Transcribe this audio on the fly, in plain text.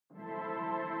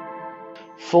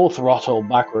full throttle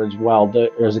backwards while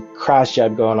there's a crash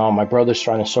jab going on. My brother's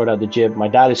trying to sort out the jib. My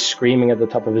dad is screaming at the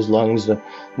top of his lungs.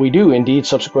 We do indeed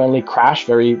subsequently crash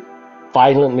very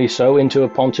violently so into a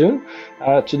pontoon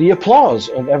to the applause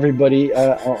of everybody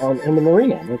in the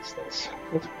marina.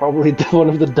 That's probably one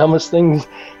of the dumbest things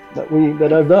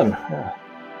that I've done. Yeah.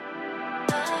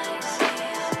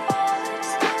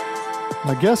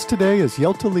 My guest today is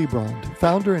Jelte Leebrand,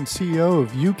 founder and CEO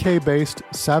of UK-based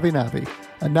Savvy,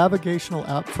 a navigational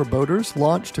app for boaters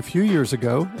launched a few years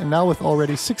ago and now with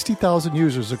already 60,000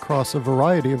 users across a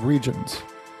variety of regions.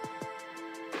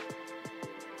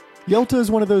 Jelte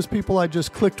is one of those people I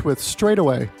just clicked with straight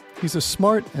away. He's a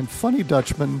smart and funny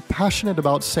Dutchman, passionate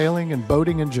about sailing and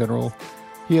boating in general.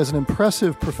 He has an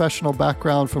impressive professional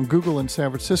background from Google in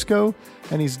San Francisco,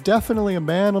 and he's definitely a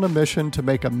man on a mission to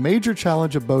make a major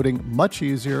challenge of boating much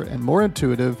easier and more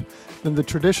intuitive than the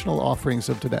traditional offerings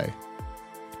of today.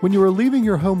 When you are leaving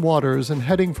your home waters and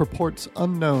heading for ports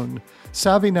unknown,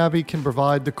 Savvy can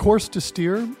provide the course to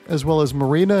steer, as well as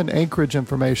marina and anchorage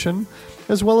information,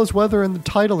 as well as weather and the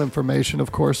tidal information,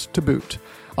 of course, to boot.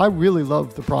 I really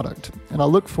love the product, and I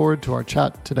look forward to our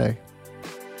chat today.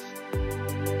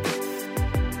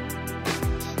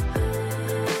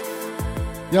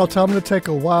 Jelte, I'm going to take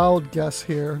a wild guess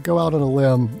here. Go out on a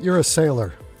limb. You're a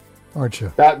sailor, aren't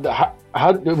you? How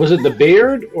was it? The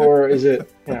beard, or is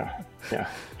it? Yeah.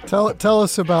 Tell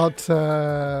us about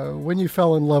when you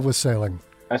fell in love with sailing.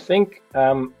 I think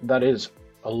that is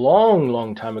a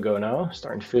long time ago now.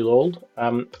 Starting to feel old.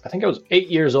 I think I was 8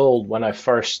 years old when I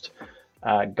first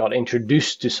got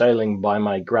introduced to sailing by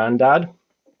my granddad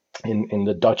in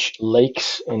the Dutch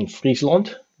lakes in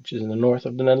Friesland, which is in the north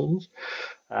of the Netherlands.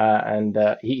 And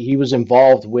he was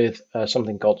involved with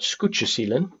something called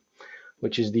Scootjeseilen,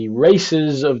 which is the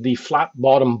races of the flat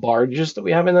bottom barges that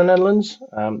we have in the Netherlands.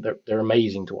 They're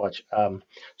amazing to watch.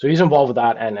 So he's involved with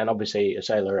that, and obviously a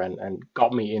sailor, and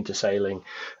got me into sailing.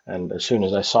 And as soon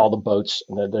as I saw the boats,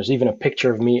 there's even a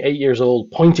picture of me 8 years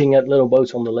old pointing at little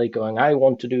boats on the lake going, I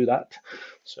want to do that.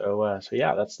 So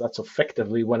yeah, that's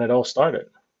effectively when it all started.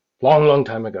 Long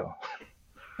time ago.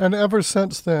 And ever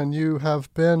since then, you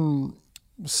have been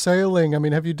sailing. I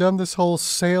mean, have you done this whole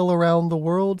sail around the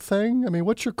world thing? I mean,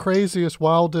 what's your craziest,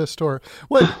 wildest, or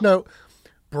what? No,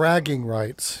 bragging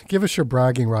rights. Give us your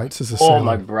bragging rights as a sailor. Oh,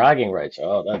 my bragging rights.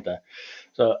 Oh,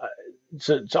 So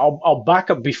I'll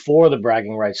back up before the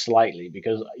bragging rights slightly,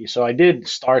 because I did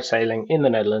start sailing in the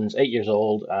Netherlands, 8 years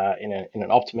old, in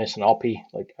an Optimus and Oppie,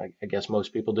 like I guess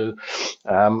most people do,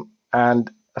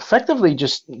 and effectively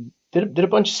just did a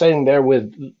bunch of sailing there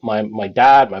with my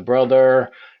dad, my brother.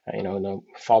 The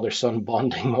father-son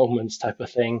bonding moments type of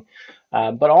thing,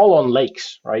 but all on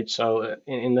lakes, right? So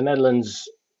in the Netherlands,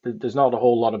 there's not a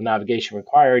whole lot of navigation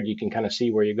required. You can kind of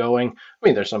see where you're going. I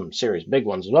mean, there's some serious big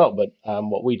ones as well, but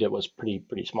what we did was pretty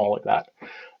small like that.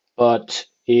 But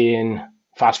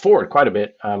fast forward quite a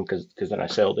bit, because then I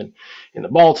sailed in the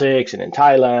Baltics and in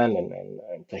Thailand and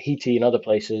Tahiti and other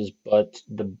places. But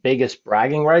the biggest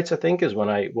bragging rights, I think, is when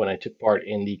I took part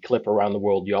in the Clip Around the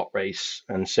World yacht race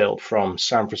and sailed from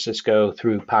San Francisco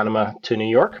through Panama to New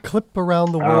York. Clip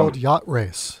Around the World yacht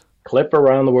race. Clip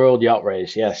Around the World yacht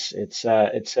race. Yes, it's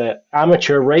an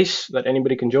amateur race that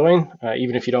anybody can join.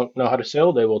 Even if you don't know how to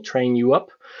sail, they will train you up.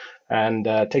 And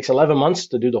it takes 11 months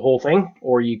to do the whole thing,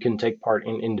 or you can take part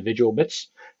in individual bits.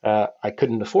 I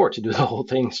couldn't afford to do the whole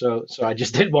thing, so I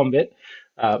just did one bit.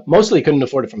 Mostly couldn't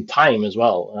afford it from time as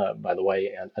well, by the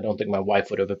way. And I don't think my wife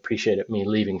would have appreciated me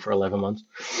leaving for 11 months.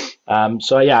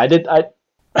 So yeah, I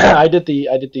did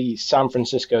the San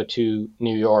Francisco to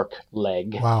New York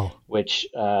leg. Wow. Which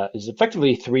is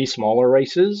effectively 3 smaller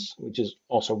races, which is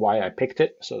also why I picked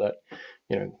it, so that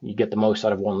you get the most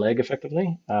out of one leg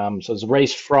effectively. So it's a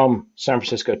race from San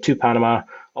Francisco to Panama.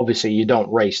 Obviously, you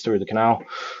don't race through the canal.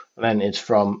 And then it's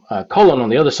from Colon on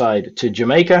the other side to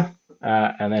Jamaica,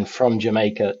 and then from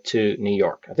Jamaica to New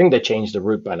York. I think they changed the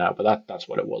route by now, but that's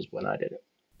what it was when I did it.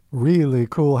 Really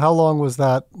cool. How long was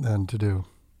that then to do?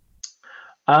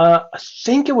 I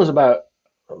think it was about,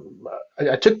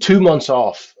 I took 2 months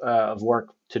off of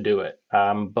work to do it.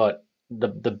 But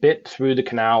the bit through the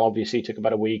canal obviously took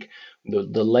about a week.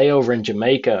 The layover in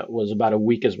Jamaica was about a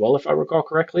week as well, if I recall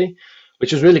correctly,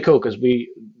 which was really cool because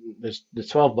there's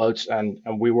 12 boats and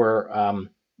we were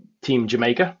Team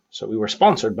Jamaica. So we were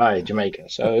sponsored by Jamaica.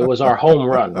 So it was our home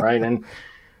run, right? And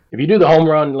if you do the home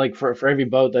run, like for every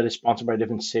boat that is sponsored by a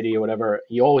different city or whatever,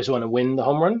 you always want to win the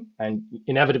home run, and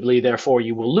inevitably, therefore,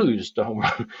 you will lose the home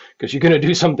run because you're going to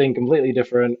do something completely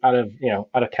different out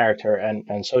of character,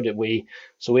 and so did we.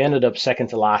 So we ended up second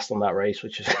to last on that race,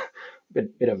 which is a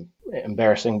bit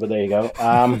embarrassing, but there you go.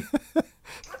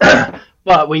 But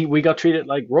But we got treated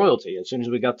like royalty as soon as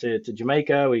we got to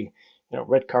Jamaica. We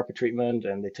red carpet treatment,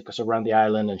 and they took us around the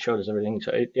island and showed us everything.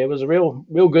 So it was a real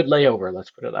good layover.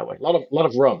 Let's put it that way. A lot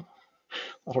of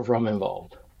rum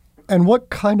involved. And what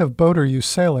kind of boat are you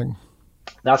sailing?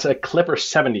 That's a Clipper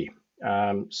 70.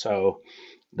 So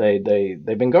they've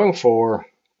been going for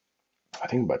I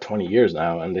think about 20 years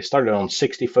now, and they started on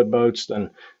 60-foot boats,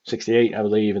 then 68, I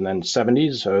believe, and then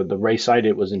 70s. So the race I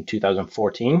did was in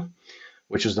 2014,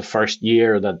 which was the first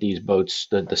year that these boats,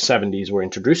 the 70s, were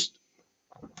introduced.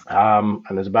 And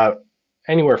there's about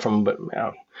anywhere from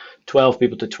 12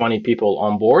 people to 20 people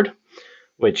on board,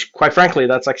 which, quite frankly,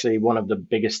 that's actually one of the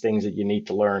biggest things that you need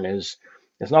to learn. Is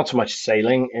it's not so much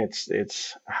sailing,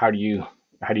 it's how do you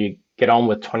get on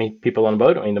with 20 people on a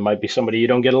boat. I mean, there might be somebody you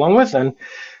don't get along with, and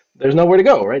there's nowhere to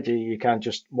go, right? You can't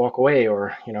just walk away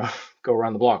or go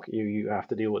around the block. You have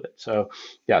to deal with it. So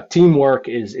yeah, teamwork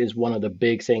is one of the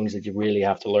big things that you really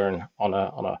have to learn on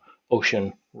a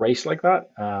ocean race like that.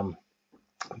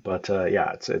 But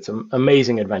yeah, it's an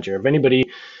amazing adventure. If anybody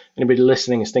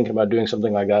listening is thinking about doing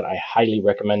something like that, I highly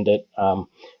recommend it.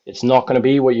 It's not going to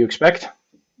be what you expect,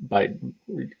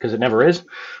 because it never is,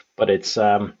 but it's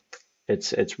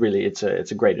really it's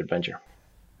a great adventure.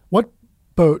 What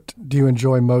boat do you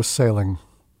enjoy most sailing?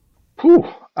 Whew.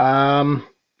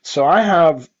 So I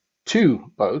have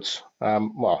two boats.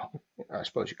 Well, I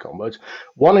suppose you call them boats.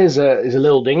 One is a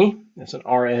little dinghy. It's an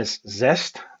RS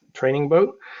Zest training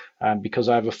boat, because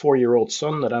I have a 4-year-old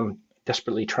son that I'm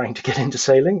desperately trying to get into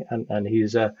sailing, and he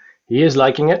is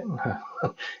liking it,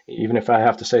 even if I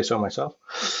have to say so myself.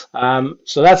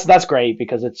 So that's great,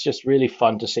 because it's just really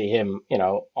fun to see him,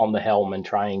 on the helm and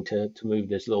trying to move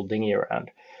this little dinghy around.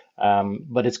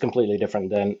 But it's completely different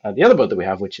than the other boat that we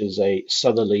have, which is a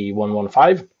Southerly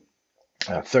 115,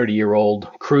 a 30-year-old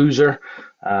cruiser,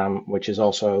 which is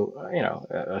also,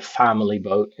 a family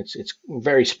boat. It's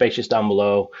very spacious down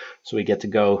below, so we get to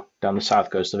go down the south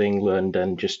coast of England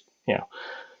and just,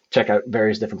 check out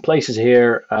various different places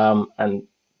here. And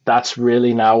that's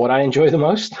really now what I enjoy the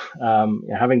most.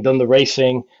 Having done the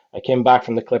racing, I came back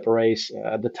from the Clipper race.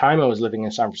 At the time, I was living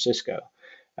in San Francisco,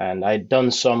 and I'd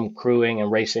done some crewing and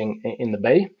racing in the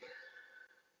Bay.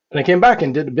 And I came back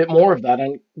and did a bit more of that.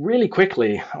 And really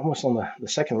quickly, almost on the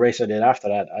second race I did after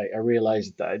that, I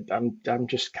realized that I'm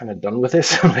just kind of done with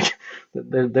this. Like,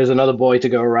 there's another buoy to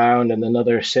go around and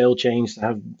another sail change to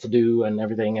have to do and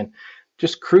everything. And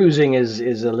just cruising is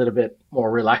a little bit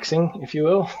more relaxing, if you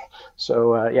will.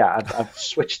 So yeah, I've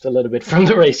switched a little bit from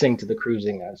the racing to the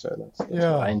cruising now. So that's what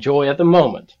I enjoy at the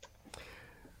moment.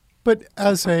 But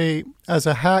as a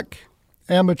hack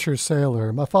amateur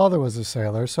sailor, my father was a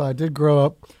sailor, so I did grow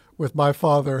up with my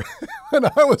father when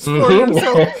I was 4 years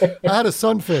old. I had a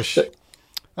sunfish.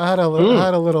 I had a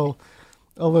little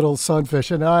sunfish,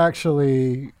 and I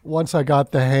actually, once I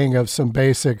got the hang of some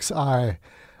basics, I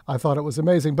thought it was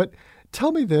amazing. But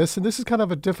tell me this, and this is kind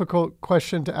of a difficult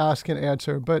question to ask and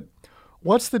answer, but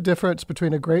what's the difference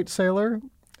between a great sailor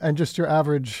and just your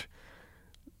average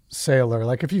sailor?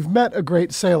 Like, if you've met a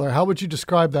great sailor, how would you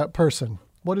describe that person?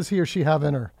 What does he or she have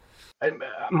in her?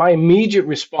 My immediate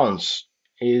response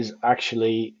is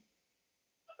actually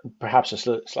perhaps a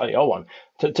slightly odd one.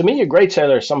 To me, a great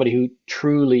sailor is somebody who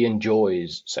truly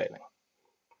enjoys sailing,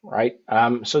 right?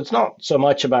 So it's not so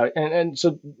much about, and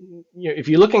so if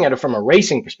you're looking at it from a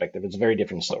racing perspective, it's a very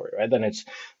different story, right? Then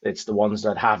it's the ones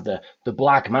that have the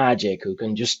black magic, who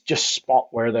can just spot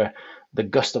where the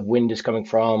gust of wind is coming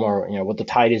from, or what the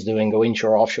tide is doing, go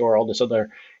inshore, offshore, all this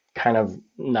other kind of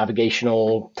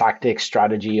navigational tactics,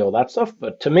 strategy, all that stuff.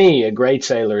 But to me, a great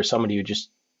sailor is somebody who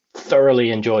just thoroughly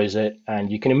enjoys it,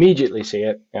 and you can immediately see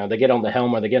it. They get on the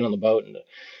helm or they get on the boat,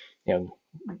 and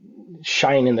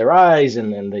shine in their eyes,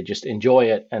 and then they just enjoy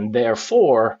it, and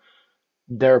therefore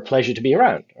they're a pleasure to be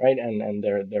around, right? And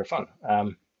they're fun.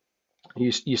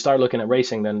 You start looking at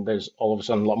racing, then there's all of a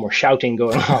sudden a lot more shouting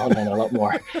going on, and a lot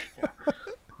more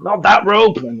not that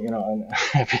rope, and and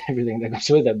everything that goes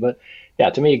with it. But yeah,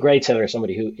 to me, a great sailor is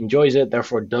somebody who enjoys it,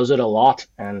 therefore does it a lot,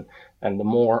 and the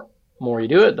more you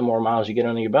do it, the more miles you get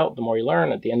under your belt, the more you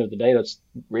learn. At the end of the day, that's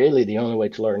really the only way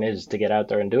to learn, is to get out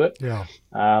there and do it. Yeah.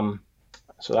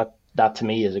 So that to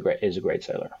me is a great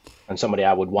sailor, and somebody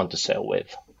I would want to sail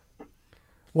with.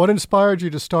 What inspired you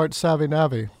to start Savvy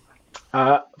Navy?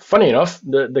 Funny enough,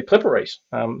 the Clipper race.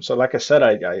 So like I said,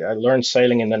 I learned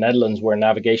sailing in the Netherlands, where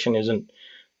navigation isn't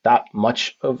that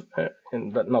much of,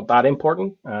 not that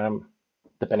important,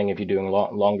 depending if you're doing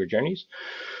longer journeys.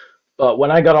 But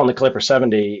when I got on the Clipper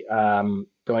 70,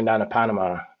 going down to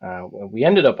Panama, we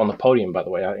ended up on the podium, by the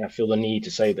way. I feel the need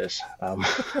to say this.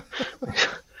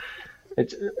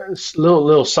 It's a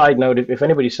little side note. If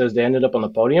anybody says they ended up on the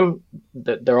podium,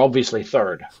 that they're obviously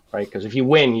third, right? Because if you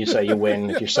win, you say you win.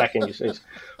 If you're second, you say.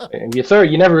 If you're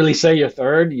third, you never really say you're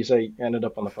third. You say you ended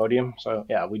up on the podium. So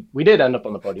yeah, we did end up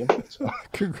on the podium. So there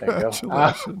you go.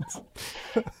 Congratulations.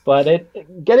 But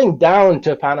getting down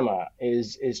to Panama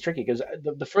is tricky because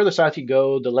the further south you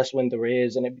go, the less wind there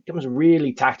is, and it becomes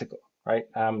really tactical, right?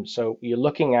 So you're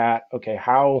looking at, okay,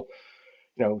 how,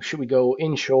 should we go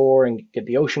inshore and get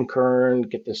the ocean current,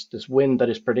 get this wind that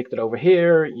is predicted over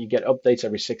here? You get updates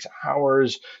every 6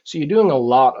 hours. So you're doing a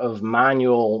lot of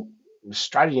manual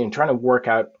strategy and trying to work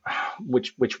out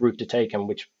which route to take and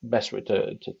which best route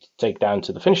to take down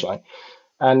to the finish line.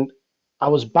 And I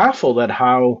was baffled at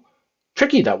how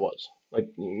tricky that was. Like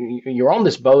you're on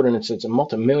this boat and it's a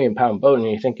multi-million-pound boat and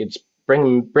you think it's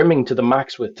brimming to the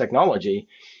max with technology,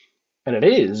 and it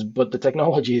is, but the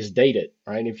technology is dated,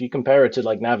 right? If you compare it to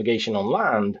like navigation on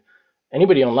land,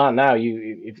 anybody on land now,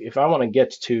 if I want to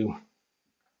get to,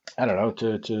 I don't know,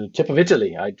 to tip of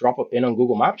Italy, I drop a pin on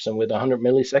Google Maps and with 100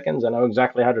 milliseconds, I know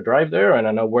exactly how to drive there and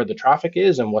I know where the traffic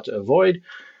is and what to avoid.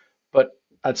 But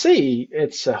at sea,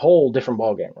 it's a whole different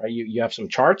ballgame, right? You have some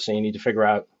charts and you need to figure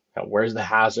out, where's the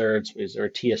hazards? Is there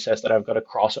a TSS that I've got to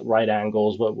cross at right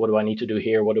angles? What do I need to do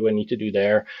here? What do I need to do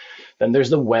there? Then there's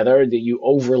the weather that you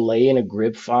overlay in a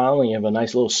grid file, and you have a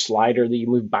nice little slider that you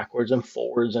move backwards and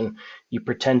forwards, and you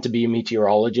pretend to be a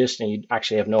meteorologist, and you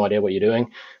actually have no idea what you're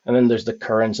doing. And then there's the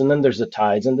currents, and then there's the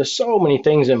tides, and there's so many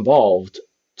things involved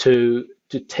to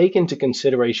take into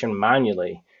consideration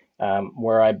manually,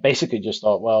 where I basically just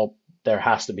thought, well, there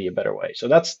has to be a better way. So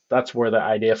that's where the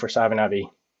idea for Savvy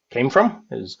came from,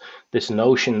 is this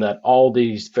notion that all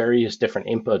these various different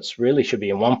inputs really should be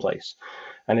in one place.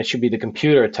 And it should be the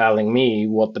computer telling me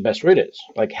what the best route is,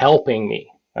 like helping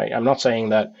me. Right? I'm not saying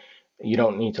that you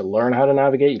don't need to learn how to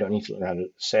navigate, you don't need to learn how to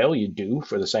sail. You do,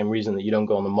 for the same reason that you don't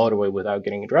go on the motorway without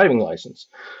getting a driving license.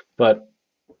 But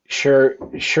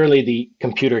surely the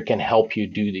computer can help you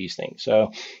do these things.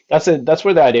 So that's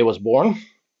where the idea was born.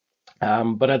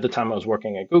 But at the time I was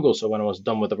working at Google, so when I was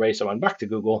done with the race, I went back to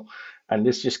Google, and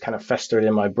this just kind of festered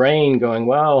in my brain, going,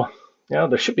 well,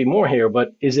 there should be more here,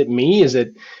 but is it me? Is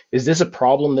this a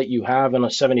problem that you have on a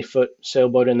 70-foot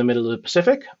sailboat in the middle of the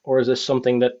Pacific, or is this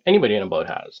something that anybody in a boat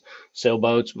has?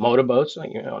 Sailboats, motorboats, I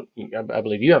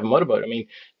believe you have a motorboat. I mean,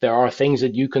 there are things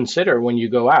that you consider when you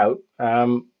go out,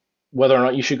 whether or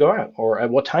not you should go out, or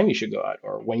at what time you should go out,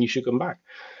 or when you should come back.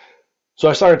 So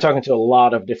I started talking to a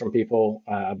lot of different people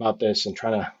about this and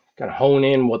trying to kind of hone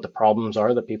in what the problems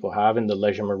are that people have in the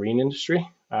leisure marine industry.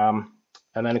 And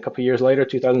then a couple of years later,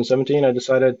 2017, I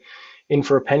decided in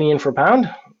for a penny, in for a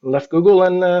pound, left Google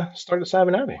and started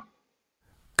Savvy Navy.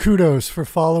 Kudos for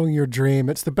following your dream.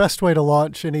 It's the best way to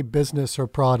launch any business or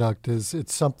product.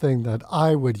 It's something that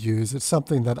I would use. It's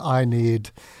something that I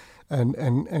need,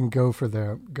 and go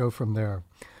from there.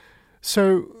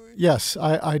 So yes,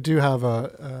 I do have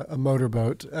a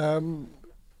motorboat.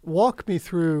 Walk me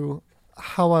through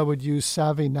how I would use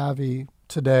Savvy Navy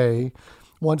today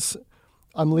once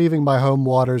I'm leaving my home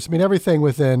waters. I mean, everything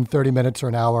within 30 minutes or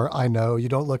an hour, I know. You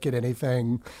don't look at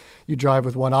anything. You drive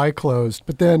with one eye closed.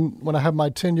 But then when I have my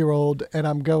 10-year-old and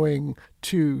I'm going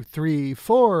 2, 3,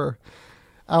 4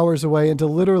 hours away into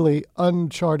literally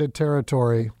uncharted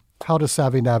territory, how does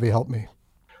Savvy Navy help me?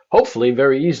 Hopefully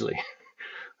very easily.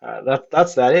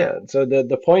 That's it. So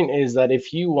the point is that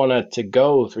if you wanted to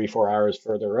go 3, 4 hours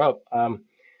further up,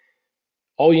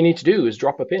 all you need to do is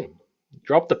drop a pin.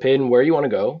 Drop the pin where you want to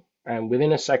go, and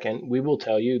within a second, we will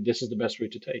tell you this is the best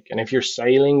route to take. And if you're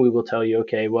sailing, we will tell you,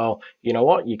 okay, well, you know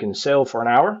what? You can sail for an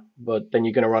hour, but then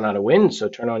you're going to run out of wind. So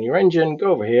turn on your engine,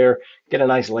 go over here, get a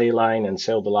nice ley line, and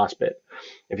sail the last bit.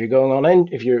 If you're going on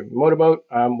if you're motorboat,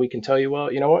 we can tell you,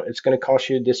 well, you know what? It's going to cost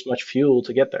you this much fuel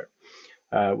to get there.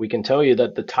 We can tell you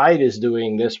that the tide is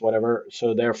doing this, whatever.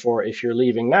 So therefore, if you're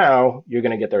leaving now, you're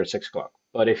going to get there at 6 o'clock.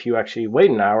 But if you actually wait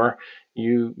an hour,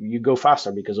 you go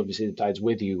faster because obviously the tide's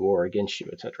with you or against you,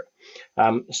 etc.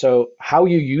 So how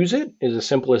you use it is as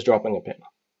simple as dropping a pin.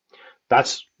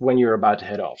 That's when you're about to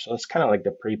head off. So that's kind of like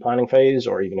the pre-planning phase,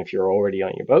 or even if you're already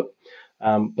on your boat.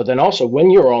 But then also when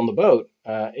you're on the boat,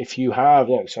 if you have,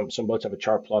 some boats have a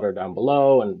chart plotter down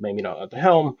below and maybe not at the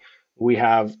helm, we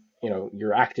have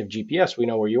your active GPS. We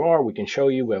know where you are. We can show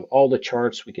you. We have all the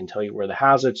charts. We can tell you where the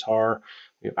hazards are.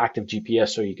 We have active GPS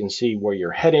so you can see where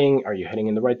you're heading. Are you heading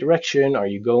in the right direction? Are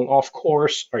you going off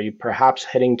course? Are you perhaps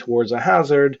heading towards a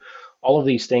hazard? All of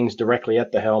these things directly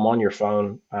at the helm on your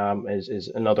phone is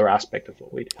another aspect of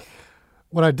what we do.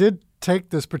 When I did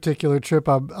take this particular trip,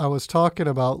 I was talking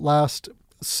about last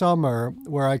summer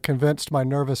where I convinced my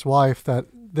nervous wife that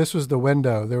this was the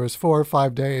window. There was 4 or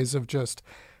 5 days of just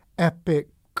epic,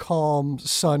 calm,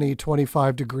 sunny,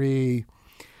 25-degree,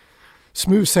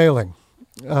 smooth sailing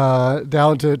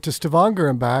down to Stavanger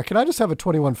and back. And I just have a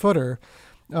 21-footer.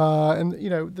 And,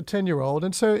 the 10-year-old.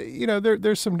 And so,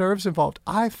 there's some nerves involved.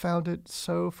 I found it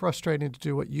so frustrating to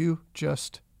do what you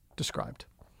just described.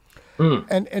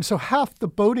 And so half the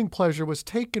boating pleasure was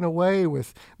taken away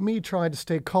with me trying to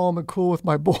stay calm and cool with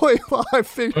my boy while I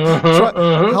figured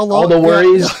how long. All the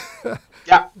worries.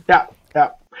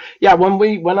 Yeah. When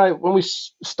we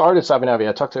started Savvy,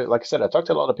 I talked to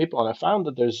a lot of people, and I found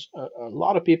that there's a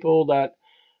lot of people that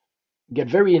get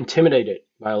very intimidated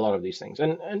by a lot of these things,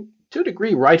 and to a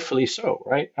degree, rightfully so,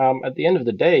 right? At the end of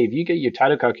the day, if you get your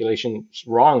tidal calculations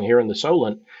wrong here in the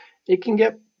Solent, it can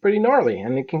get pretty gnarly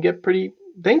and it can get pretty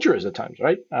dangerous at times,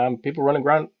 right? People running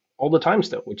around all the time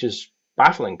still, which is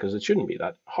baffling because it shouldn't be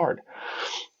that hard.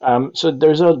 So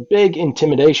there's a big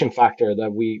intimidation factor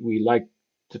that we like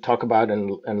to talk about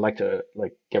and like to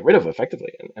get rid of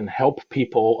effectively and help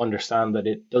people understand that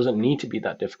it doesn't need to be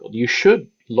that difficult. You should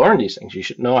learn these things. You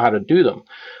should know how to do them.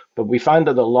 But we find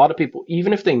that a lot of people,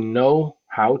 even if they know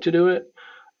how to do it,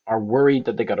 are worried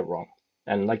that they got it wrong.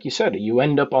 And like you said, you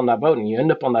end up on that boat and you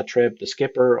end up on that trip, the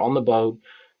skipper on the boat,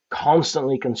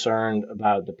 constantly concerned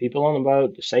about the people on the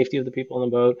boat, the safety of the people on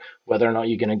the boat, whether or not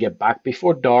you're going to get back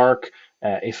before dark.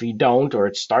 If you don't, or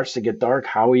it starts to get dark,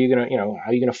 how are you going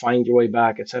to find your way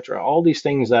back, etc. All these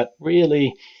things that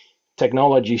really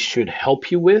technology should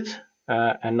help you with,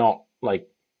 and not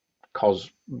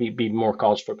be more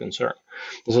cause for concern.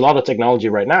 There's a lot of technology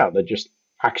right now that just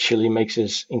actually makes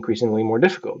this increasingly more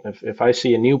difficult. If I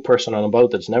see a new person on a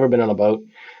boat that's never been on a boat,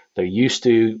 they're used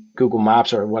to Google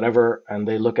Maps or whatever, and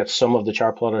they look at some of the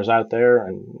chart plotters out there,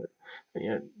 and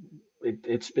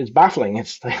it's baffling.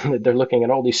 It's they're looking at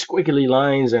all these squiggly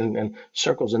lines and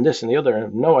circles and this and the other, and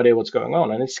have no idea what's going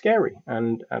on, and it's scary.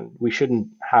 And we shouldn't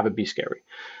have it be scary.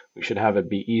 We should have it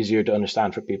be easier to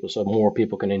understand for people, so more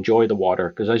people can enjoy the water.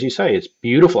 Because as you say, it's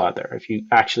beautiful out there. If you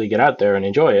actually get out there and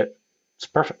enjoy it, it's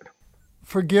perfect.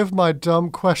 Forgive my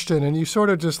dumb question, and you sort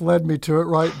of just led me to it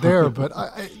right there. But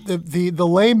the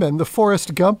layman, the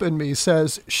Forrest Gump in me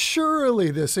says,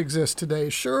 surely this exists today.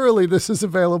 Surely this is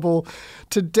available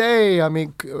today. I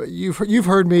mean, you've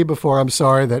heard me before. I'm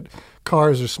sorry that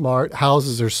cars are smart,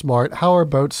 houses are smart. How are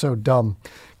boats so dumb?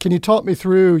 Can you talk me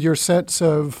through your sense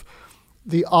of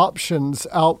the options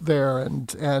out there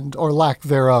and or lack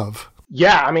thereof?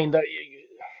 Yeah, I mean,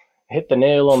 hit the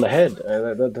nail on the head.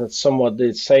 That's somewhat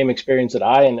the same experience that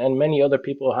I and many other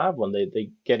people have when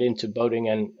they get into boating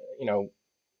and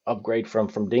upgrade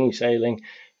from dinghy sailing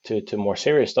to more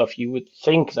serious stuff. You would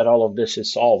think that all of this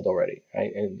is solved already,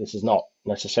 right? And this is not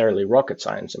necessarily rocket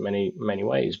science in many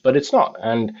ways, but it's not.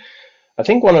 And I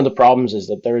think one of the problems is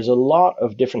that there's a lot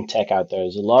of different tech out there.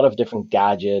 There's a lot of different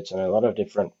gadgets and a lot of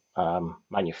different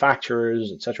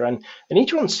manufacturers, etc. And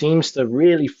each one seems to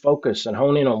really focus and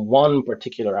hone in on one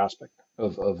particular aspect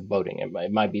of boating.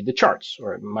 It might be the charts,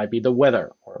 or it might be the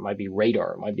weather, or it might be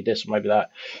radar, it might be this, it might be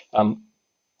that. And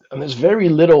there's very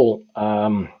little,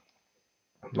 not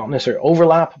necessarily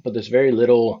overlap, but there's very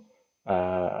little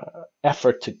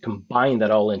effort to combine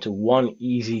that all into one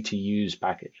easy to use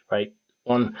package, right?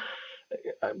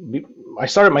 I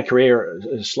started my career,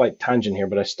 a slight tangent here,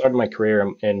 but I started my career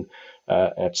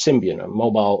at Symbian, a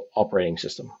mobile operating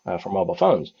system for mobile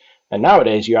phones. And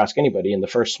nowadays, you ask anybody, and the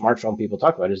first smartphone people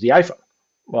talk about is the iPhone.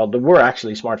 Well, there were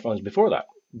actually smartphones before that,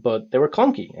 but they were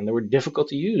clunky and they were difficult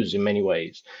to use in many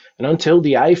ways. And until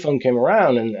the iPhone came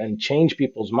around and changed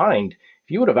people's mind,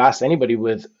 if you would have asked anybody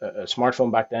with a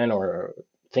smartphone back then or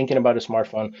thinking about a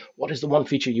smartphone, what is the one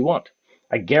feature you want?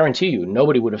 I guarantee you,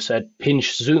 nobody would have said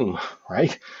pinch zoom,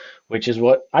 right? Which is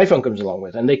what iPhone comes along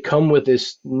with. And they come with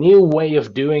this new way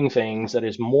of doing things that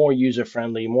is more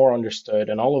user-friendly, more understood.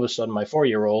 And all of a sudden, my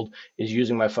 4-year-old is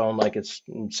using my phone like it's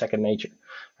second nature,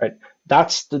 right?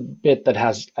 That's the bit that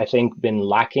has, I think, been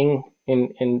lacking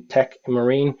in tech and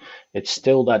marine. It's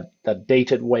still that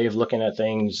dated way of looking at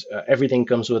things. Everything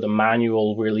comes with a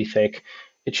manual really thick.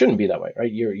 It shouldn't be that way,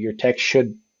 right? Your tech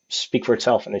should speak for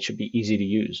itself and it should be easy to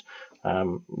use.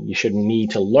 You shouldn't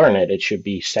need to learn it. It should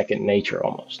be second nature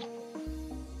almost.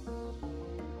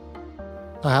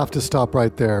 I have to stop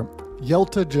right there.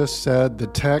 Jelte just said the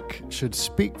tech should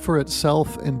speak for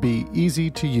itself and be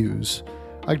easy to use.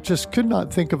 I just could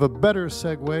not think of a better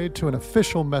segue to an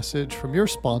official message from your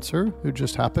sponsor, who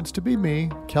just happens to be me,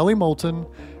 Kelly Moulton,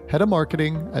 Head of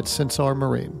Marketing at Sensar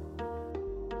Marine.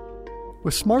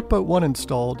 With SmartBoat One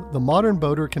installed, the modern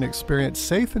boater can experience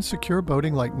safe and secure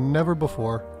boating like never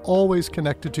before, always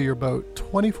connected to your boat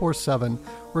 24/7,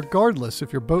 regardless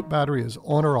if your boat battery is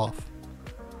on or off.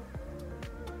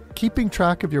 keeping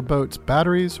track of your boat's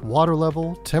batteries, water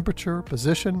level, temperature,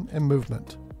 position, and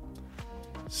movement.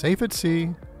 Safe at sea,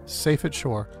 safe at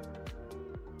shore.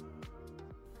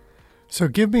 So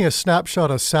give me a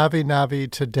snapshot of Savvy Navi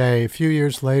today, a few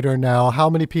years later now. How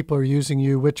many people are using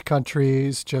you? Which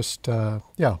countries?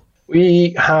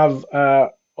 We have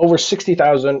over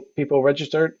 60,000 people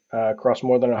registered across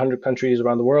more than 100 countries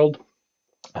around the world.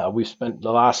 We've spent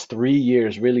the last 3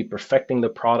 years really perfecting the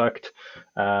product,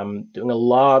 doing a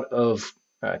lot of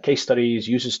case studies,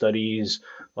 user studies,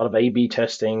 a lot of A/B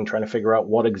testing, trying to figure out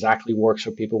what exactly works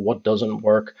for people, what doesn't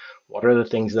work, what are the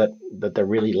things that they're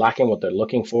really lacking, what they're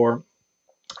looking for.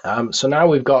 So now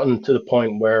we've gotten to the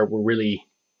point where we're really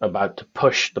about to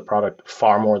push the product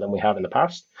far more than we have in the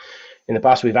past. In the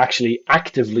past, we've actually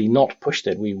actively not pushed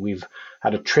it. We've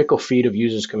had a trickle feed of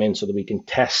users come in so that we can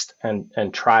test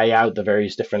and try out the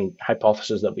various different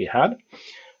hypotheses that we had.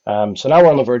 So now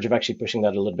we're on the verge of actually pushing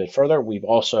that a little bit further. We've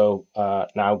also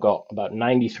now got about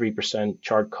 93%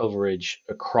 chart coverage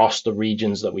across the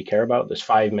regions that we care about. There's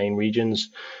 5 main regions: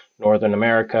 Northern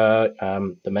America,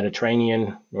 the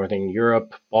Mediterranean, Northern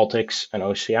Europe, Baltics, and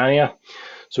Oceania.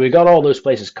 So we got all those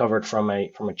places covered from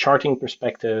a charting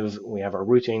perspective. We have our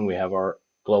routing, we have our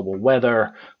global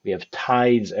weather, we have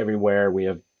tides everywhere, we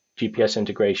have GPS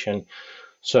integration.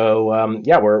 So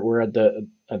we're at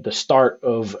the start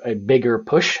of a bigger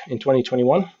push in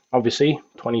 2021. Obviously,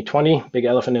 2020, big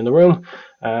elephant in the room,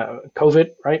 COVID,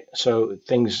 right? So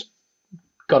things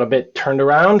got a bit turned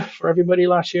around for everybody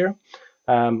last year.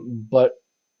 But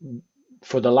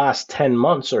for the last 10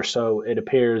 months or so, it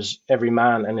appears every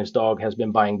man and his dog has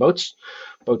been buying boats.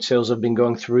 Boat sales have been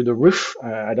going through the roof.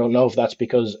 I don't know if that's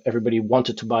because everybody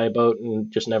wanted to buy a boat and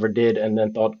just never did and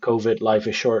then thought, COVID, life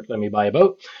is short, let me buy a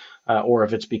boat. Or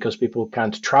if it's because people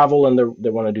can't travel and they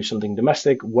want to do something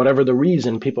domestic. Whatever the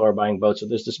reason, people are buying boats. So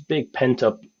there's this big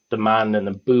pent-up demand and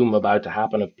a boom about to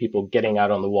happen of people getting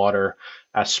out on the water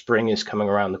as spring is coming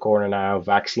around the corner now.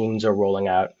 Vaccines are rolling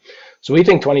out. So we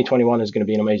think 2021 is going to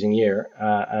be an amazing year.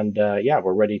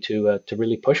 We're ready to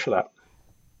really push for that.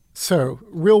 So,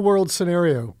 real world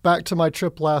scenario, back to my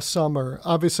trip last summer.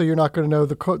 Obviously, you're not going to know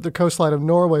the coastline of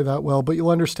Norway that well, but you'll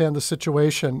understand the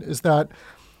situation is that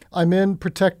I'm in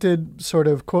protected sort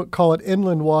of, call it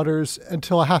inland waters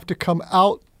until I have to come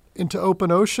out into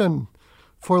open ocean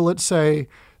for, let's say,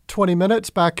 20 minutes.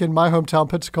 Back in my hometown,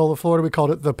 Pensacola, Florida, we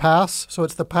called it the pass. So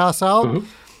it's the pass out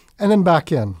and then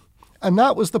back in. And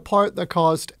that was the part that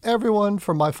caused everyone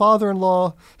from my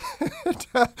father-in-law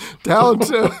down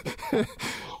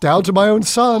to my own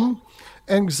son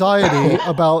anxiety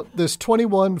about this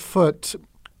 21-foot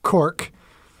cork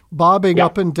bobbing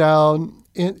up and down.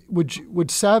 Would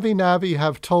Savvy Navi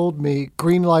have told me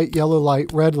green light, yellow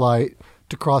light, red light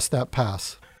to cross that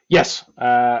pass? Yes,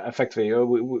 effectively.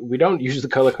 We don't use the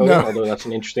color coding, although that's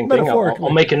an interesting thing. I'll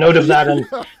make a note of that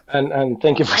and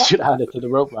think if we should add it to the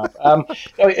roadmap.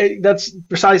 That's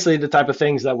precisely the type of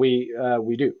things that we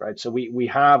do, right? So we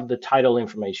have the tidal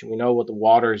information. We know what the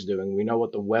water is doing. We know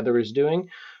what the weather is doing.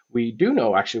 We do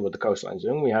know actually what the coastline is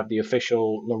doing. We have the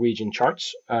official Norwegian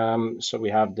charts. So we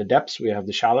have the depths, we have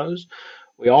the shallows.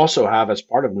 We also have, as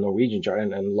part of the Norwegian chart,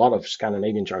 and a lot of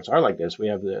Scandinavian charts are like this, we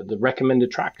have the recommended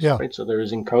tracks, right? So there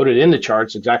is encoded in the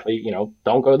charts exactly,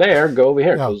 don't go there, go over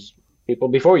here, because people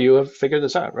before you have figured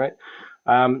this out, right?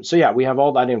 We have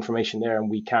all that information there,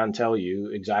 and we can tell you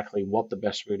exactly what the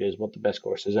best route is, what the best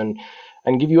course is, and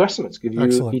give you estimates, give you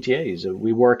ETAs.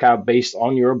 We work out based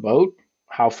on your boat,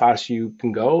 how fast you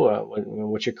can go,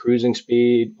 what's your cruising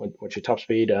speed, what's your top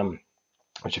speed,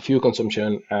 what's your fuel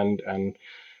consumption, and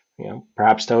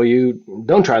perhaps tell you,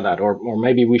 don't try that. Or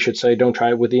maybe we should say, don't try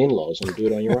it with the in-laws and do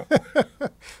it on your own.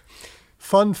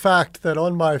 Fun fact that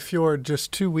on my fjord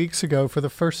just 2 weeks ago, for the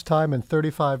first time in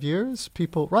 35 years,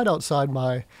 people right outside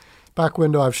my back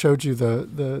window, I've showed you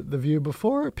the view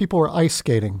before, people were ice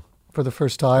skating for the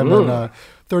first time in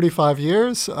 35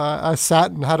 years. I sat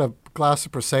and had a glass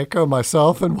of Prosecco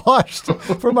myself and watched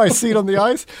from my seat on the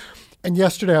ice. And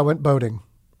yesterday I went boating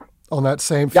on that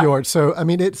same fjord. So, I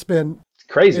mean, it's been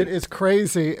crazy. It is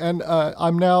crazy. And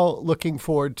I'm now looking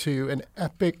forward to an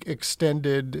epic,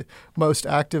 extended, most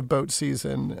active boat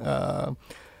season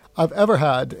I've ever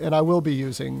had. And I will be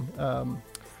using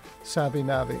Savvy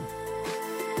Navi.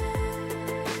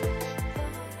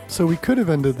 So we could have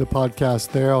ended the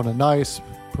podcast there on a nice,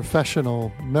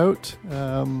 professional note.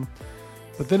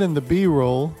 But then in the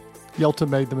B-roll, Jelte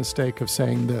made the mistake of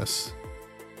saying this.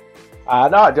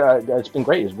 It's been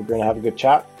great. It's been great to have a good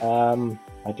chat.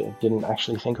 I didn't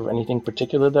actually think of anything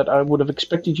particular that I would have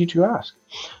expected you to ask.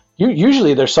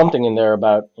 Usually there's something in there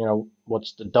about,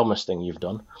 what's the dumbest thing you've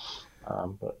done.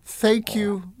 Thank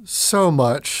you so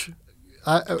much.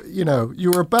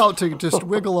 You were about to just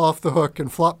wiggle off the hook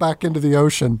and flop back into the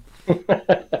ocean.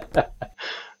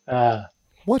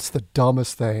 What's the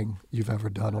dumbest thing you've ever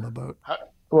done on a boat?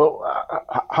 Well,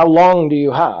 how long do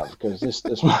you have? Because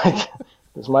this might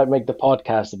this might make the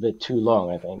podcast a bit too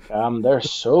long, I think.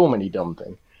 There's so many dumb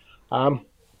things. I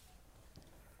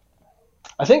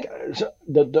think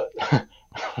the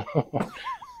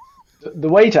the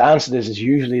way to answer this is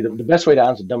usually the best way to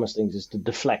answer dumbest things is to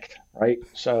deflect, right?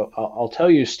 So I'll tell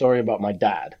you a story about my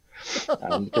dad,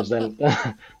 because then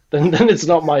then it's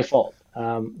not my fault.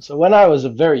 So when I was a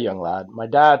very young lad, my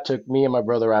dad took me and my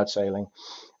brother out sailing,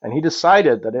 and he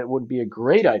decided that it would be a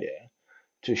great idea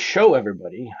to show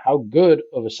everybody how good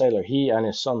of a sailor he and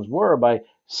his sons were by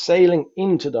sailing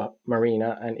into the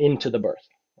marina and into the berth,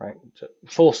 right? So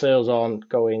full sails on,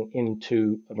 going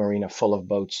into a marina full of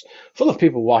boats, full of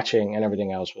people watching and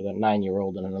everything else with a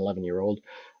 9-year-old and an 11-year-old,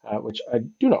 which I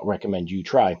do not recommend you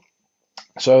try.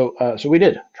 So we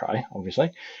did try,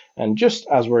 obviously. And just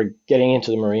as we're getting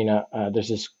into the marina, there's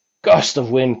this gust of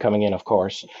wind coming in, of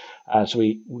course. So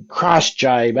we crash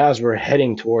jibe as we're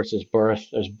heading towards this berth.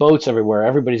 There's boats everywhere.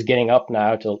 Everybody's getting up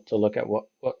now to look at what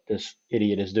this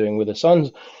idiot is doing with his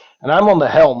sons. And I'm on the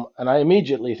helm, and I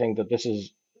immediately think that this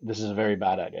is a very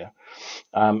bad idea.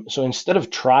 So instead of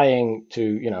trying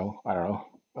to, I don't know,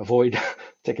 avoid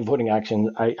take avoiding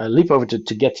action, I leap over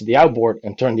to get to the outboard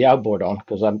and turn the outboard on,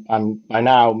 because I'm by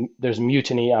now there's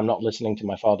mutiny. I'm not listening to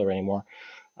my father anymore.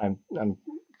 I'm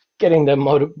getting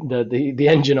the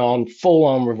engine on, full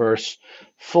on reverse,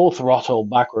 full throttle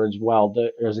backwards while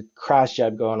there's a crash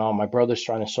jab going on. My brother's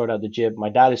trying to sort out the jib. My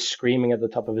dad is screaming at the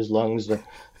top of his lungs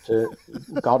to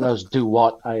God knows do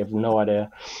what. I have no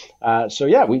idea. So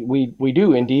yeah, we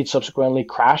do indeed subsequently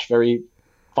crash very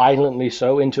violently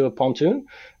so into a pontoon,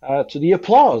 to the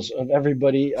applause of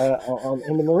everybody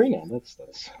in the marina.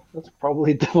 That's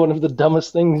probably one of the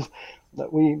dumbest things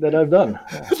that I've done.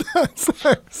 Yeah. That's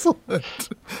excellent.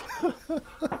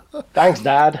 Thanks,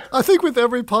 Dad. I think with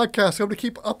every podcast, I'm going to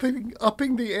keep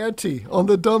upping the ante on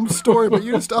the dumb story, but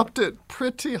you just upped it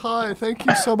pretty high. Thank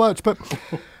you so much. But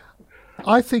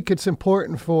I think it's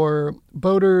important for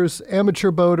boaters,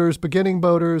 amateur boaters, beginning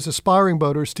boaters, aspiring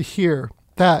boaters to hear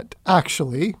that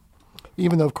actually,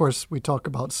 even though, of course, we talk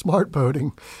about smart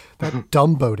boating, that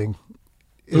dumb boating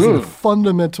is a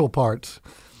fundamental part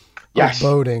of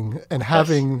boating and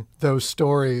having those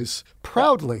stories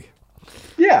proudly.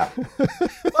 Yeah.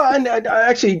 Well, and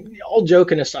actually, all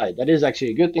joking aside, that is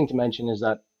actually a good thing to mention, is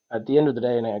that at the end of the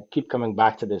day, and I keep coming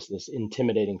back to this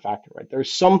intimidating factor, right?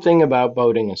 There's something about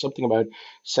boating and something about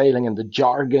sailing and the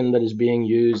jargon that is being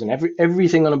used, and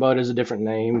everything on a boat is a different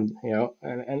name,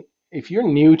 and if you're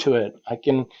new to it,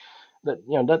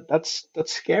 that's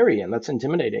scary and that's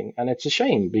intimidating, and it's a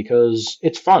shame because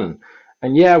it's fun.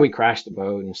 And yeah, we crashed the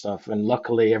boat and stuff, and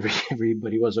luckily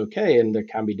everybody was okay. And there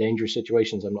can be dangerous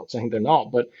situations. I'm not saying they're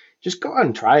not, but just go out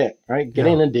and try it, right? Get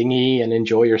in a dinghy and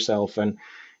enjoy yourself, and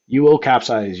you will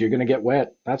capsize. You're going to get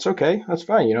wet. That's okay. That's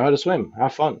fine. You know how to swim.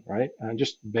 Have fun, right? And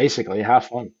just basically have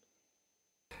fun.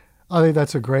 I think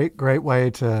that's a great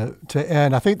way to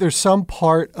end. I think there's some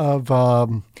part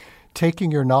of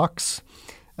taking your knocks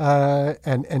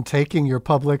and taking your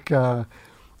public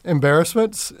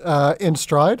embarrassments in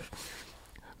stride.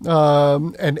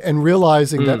 And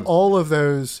realizing that all of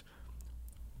those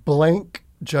blank,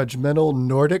 judgmental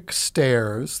Nordic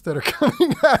stares that are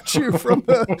coming at you from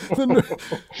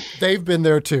they've been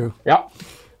there too. Yeah.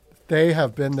 They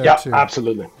have been there too. Yeah,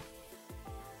 absolutely.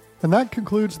 And that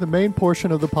concludes the main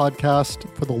portion of the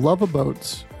podcast for the love of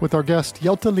boats with our guest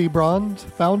Jelte Librand,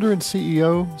 founder and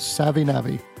CEO, Savvy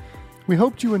Navy. We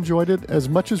hoped you enjoyed it as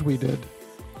much as we did.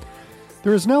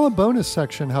 There is now a bonus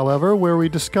section, however, where we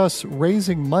discuss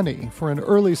raising money for an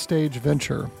early-stage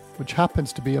venture, which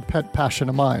happens to be a pet passion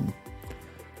of mine.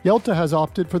 Jelte has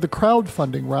opted for the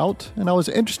crowdfunding route, and I was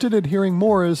interested in hearing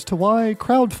more as to why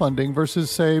crowdfunding versus,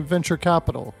 say, venture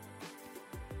capital.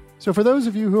 So for those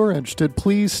of you who are interested,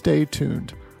 please stay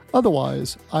tuned.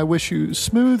 Otherwise, I wish you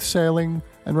smooth sailing,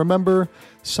 and remember,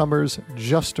 summer's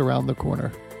just around the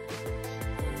corner.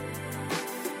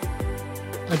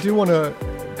 I do want to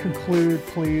conclude,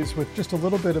 please, with just a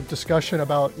little bit of discussion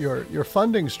about your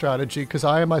funding strategy, because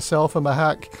I myself am a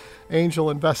hack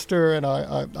angel investor, and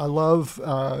I love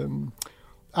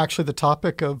actually the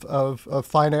topic of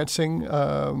financing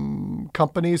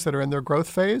companies that are in their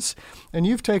growth phase. And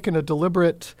you've taken a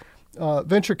deliberate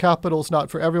venture capital is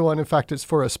not for everyone. In fact, it's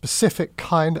for a specific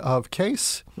kind of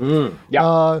case. We're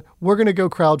going to go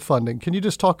crowdfunding. Can you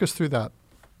just talk us through that?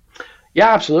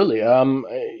 Yeah, absolutely.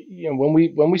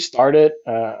 When we started,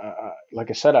 like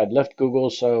I said, I'd left Google,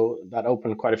 so that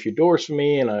opened quite a few doors for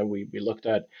me, and we looked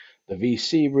at the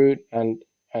VC route.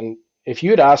 And if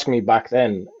you'd asked me back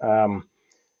then,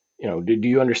 do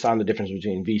you understand the difference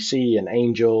between VC and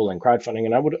angel and crowdfunding?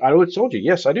 And I would have told you,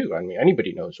 yes, I do. I mean,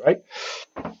 anybody knows, right?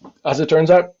 As it turns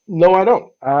out, no, I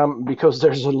don't, because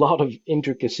there's a lot of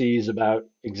intricacies about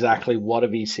exactly what a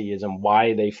VC is and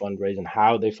why they fundraise and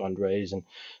how they fundraise and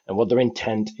what their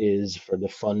intent is for the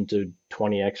fund to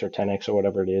 20x or 10x or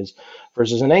whatever it is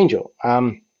versus an angel.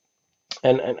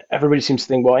 And everybody seems to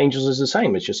think, well, angels is the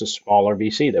same. It's just a smaller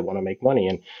VC. They want to make money.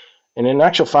 And in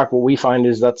actual fact, what we find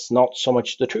is that's not so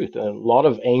much the truth. A lot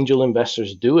of angel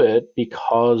investors do it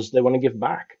because they want to give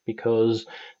back, because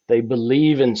they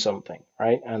believe in something,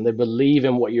 right? And they believe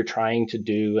in what you're trying to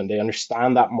do, and they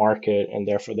understand that market, and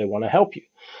therefore they want to help you.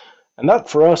 And that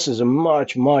for us is a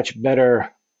much, much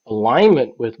better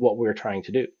alignment with what we're trying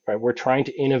to do, right? We're trying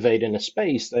to innovate in a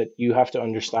space that you have to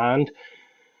understand.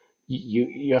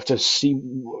 You have to see,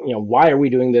 why are we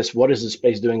doing this? What is the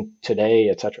space doing today,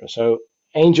 etc. So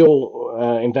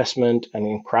angel investment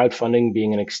and crowdfunding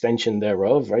being an extension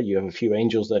thereof, right? You have a few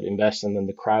angels that invest and then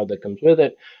the crowd that comes with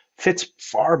it fits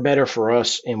far better for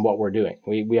us in what we're doing.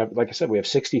 We have, like I said, we have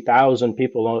 60,000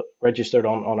 people registered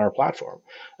on our platform,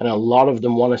 and a lot of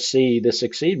them want to see this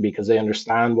succeed because they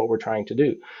understand what we're trying to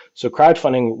do. So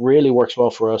crowdfunding really works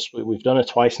well for us. We've done it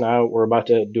twice now. We're about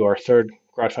to do our third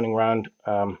crowdfunding round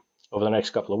over the next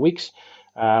couple of weeks.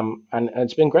 And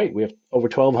it's been great. We have over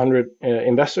 1,200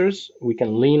 investors. We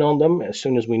can lean on them as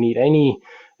soon as we need any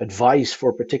advice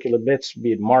for particular bits,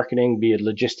 be it marketing, be it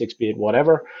logistics, be it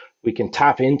whatever. We can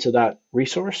tap into that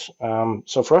resource.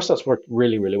 So for us, that's worked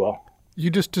really, really well. You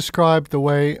just described the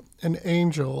way an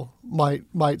angel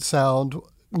might sound.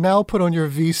 Now put on your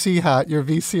VC hat, your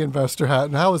VC investor hat,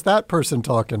 and how is that person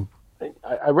talking?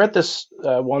 I read this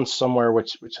once somewhere,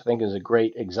 which I think is a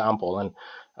great example, and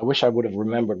I wish I would have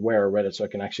remembered where I read it so I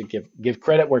can actually give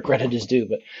credit where credit is due.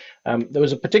 But there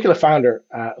was a particular founder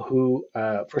who,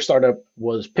 for a startup,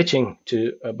 was pitching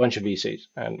to a bunch of VCs,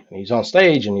 and he's on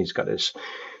stage and he's got his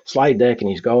slide deck and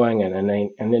he's going,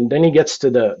 and then he gets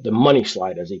to the money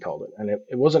slide, as he called it. And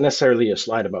it wasn't necessarily a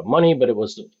slide about money, but it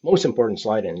was the most important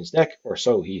slide in his deck, or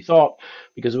so he thought,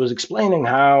 because it was explaining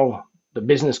how the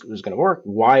business was going to work,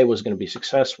 why it was going to be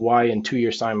success, why in 2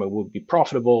 years' time it would be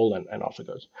profitable, and off it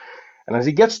goes. And as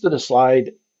he gets to the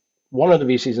slide, one of the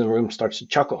VCs in the room starts to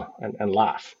chuckle and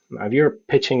laugh. Now, if you're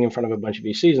pitching in front of a bunch of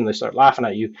VCs and they start laughing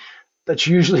at you, that's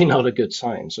usually not a good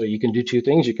sign. So you can do two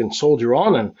things. You can soldier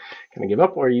on and kind of give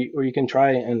up, or you can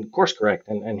try and course correct.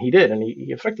 And he did. And he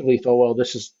effectively thought, well,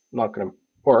 this is not going to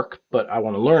work, but I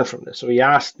want to learn from this. So he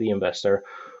asked the investor,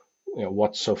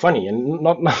 what's so funny? And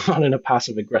not in a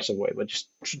passive aggressive way, but just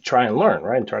try and learn,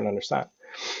 right? And try and understand.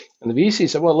 And the VC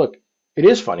said, well, look, it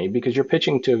is funny because you're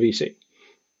pitching to a VC.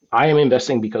 I am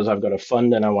investing because I've got a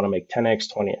fund and I want to make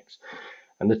 10x, 20x.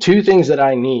 And the two things that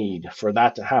I need for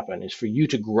that to happen is for you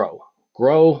to grow,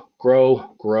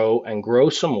 and grow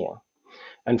some more.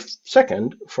 And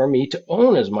second, for me to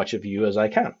own as much of you as I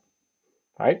can,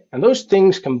 right? And those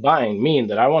things combined mean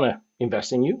that I want to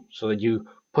invest in you so that you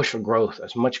push for growth,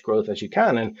 as much growth as you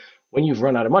can. And when you've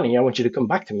run out of money, I want you to come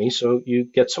back to me so you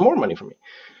get some more money from me,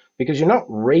 because you're not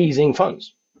raising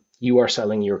funds. You are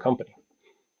selling your company,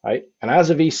 right? And as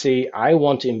a VC, I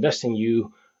want to invest in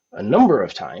you a number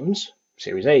of times,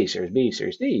 Series A, Series B,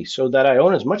 Series D, so that I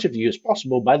own as much of you as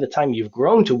possible by the time you've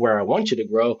grown to where I want you to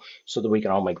grow, so that we can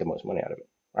all make the most money out of it,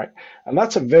 right? And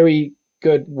that's a very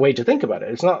good way to think about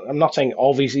it. I'm not saying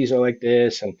all VCs are like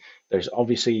this, and there's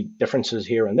obviously differences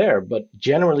here and there, but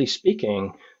generally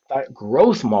speaking, that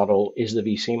growth model is the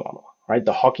VC model, right?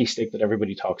 The hockey stick that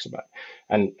everybody talks about,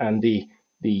 and the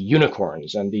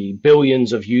unicorns and the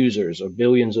billions of users or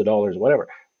billions of dollars, whatever.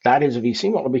 That is a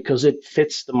VC model because it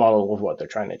fits the model of what they're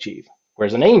trying to achieve.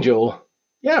 Whereas an angel,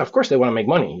 yeah, of course they want to make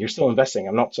money. You're still investing.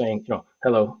 I'm not saying,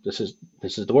 hello, this is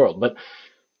the world,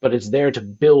 but it's there to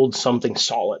build something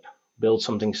solid, build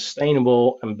something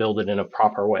sustainable, and build it in a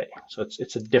proper way. So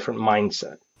it's a different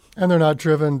mindset. And they're not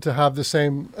driven to have the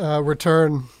same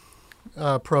return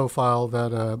profile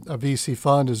that a VC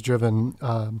fund is driven.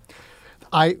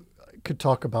 I could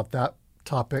talk about that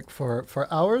topic for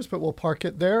hours, but we'll park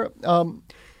it there.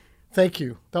 Thank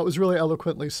you. That was really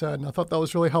eloquently said, and I thought that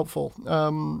was really helpful.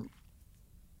 How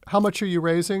much are you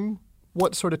raising?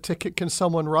 What sort of ticket can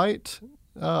someone write?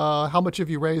 How much have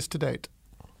you raised to date?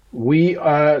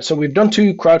 So we've done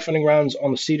 2 crowdfunding rounds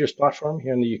on the Seedrs platform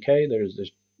here in the UK. There's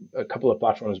a couple of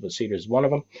platforms, but Seedrs is one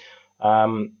of them.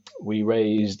 We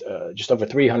raised just over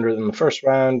 300 in the first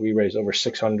round. We raised over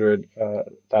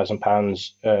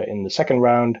 £600,000 in the second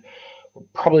round. We're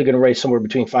probably going to raise somewhere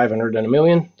between 500 and a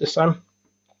million this time.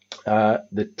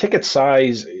 The ticket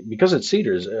size, because it's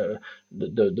Cedars,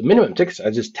 the minimum ticket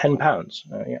size is £10.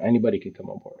 Yeah, anybody can come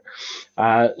on board.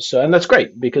 And that's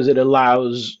great because it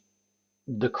allows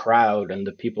the crowd and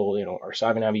the people, our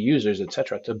Savvy users,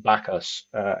 etc., to back us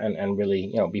and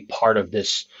really, be part of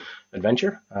this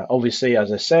adventure. Obviously,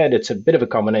 as I said, it's a bit of a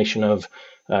combination of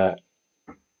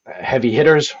heavy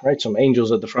hitters, right? Some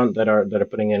angels at the front that are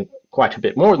putting in quite a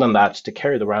bit more than that to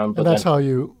carry the round. But that's how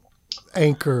you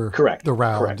anchor correct the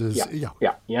round. Correct.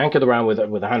 Yeah. You anchor the round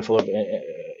with a handful of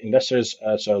investors.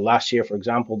 So last year, for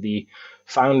example, the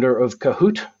founder of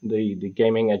Kahoot, the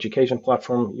gaming education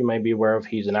platform you may be aware of,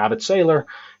 he's an avid sailor.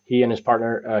 He and his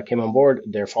partner came on board.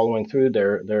 They're following through.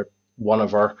 They're one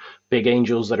of our big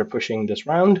angels that are pushing this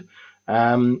round.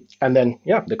 And then,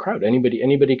 the crowd.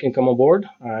 Anybody can come on board.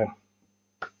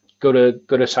 Go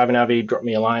to Savvy, drop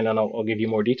me a line, and I'll give you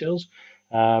more details.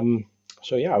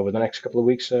 Over the next couple of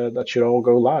weeks, that should all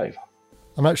go live.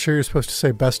 I'm not sure you're supposed to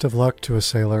say best of luck to a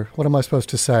sailor. What am I supposed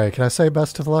to say? Can I say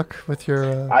best of luck with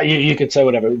your... You could say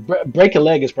whatever. Break a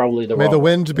leg is probably the wrong. May the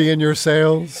wind be in your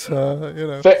sails.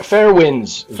 Fair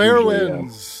winds. Fair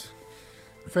winds.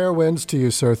 Fair winds to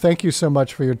you, sir. Thank you so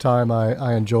much for your time.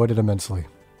 I enjoyed it immensely.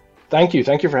 Thank you.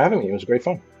 Thank you for having me. It was great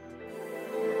fun.